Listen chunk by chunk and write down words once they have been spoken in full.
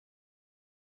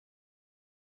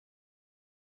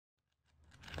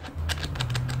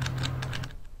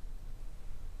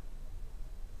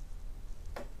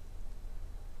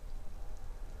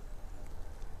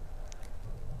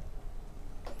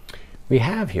We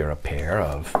have here a pair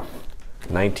of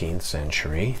 19th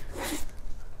century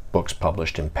books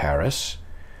published in Paris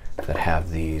that have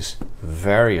these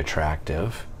very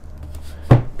attractive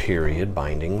period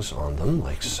bindings on them,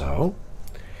 like so.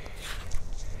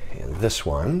 And this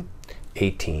one,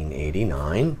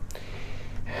 1889,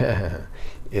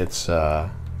 it's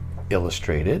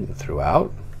illustrated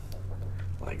throughout,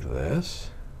 like this,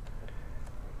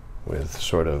 with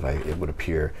sort of, it would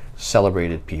appear,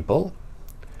 celebrated people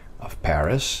of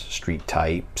Paris, street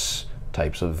types,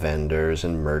 types of vendors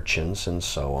and merchants and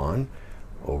so on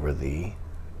over the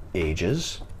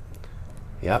ages.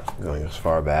 Yep, going as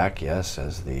far back, yes,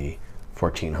 as the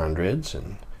 1400s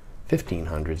and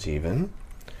 1500s even.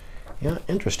 Yeah,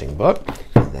 interesting book.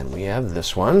 And then we have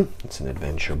this one. It's an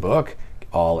adventure book.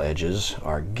 All edges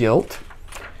are gilt.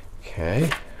 Okay.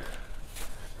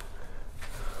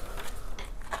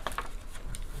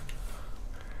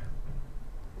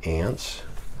 Ants.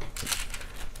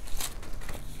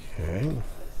 Okay.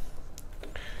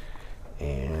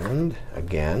 And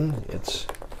again, it's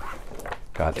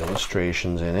got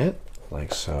illustrations in it,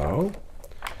 like so.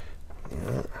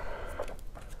 Yeah.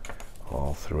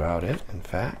 All throughout it, in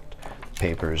fact.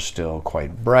 Paper is still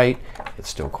quite bright. It's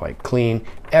still quite clean.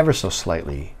 Ever so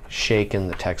slightly shaken.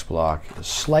 The text block is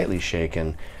slightly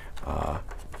shaken. A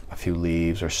few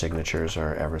leaves or signatures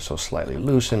are ever so slightly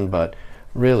loosened, but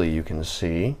really you can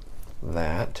see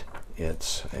that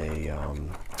it's a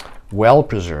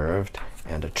well-preserved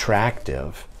and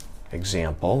attractive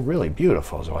example. Really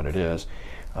beautiful is what it is.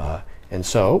 And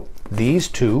so these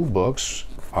two books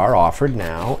are offered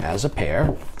now as a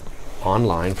pair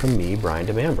online from me, Brian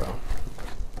DeMambro.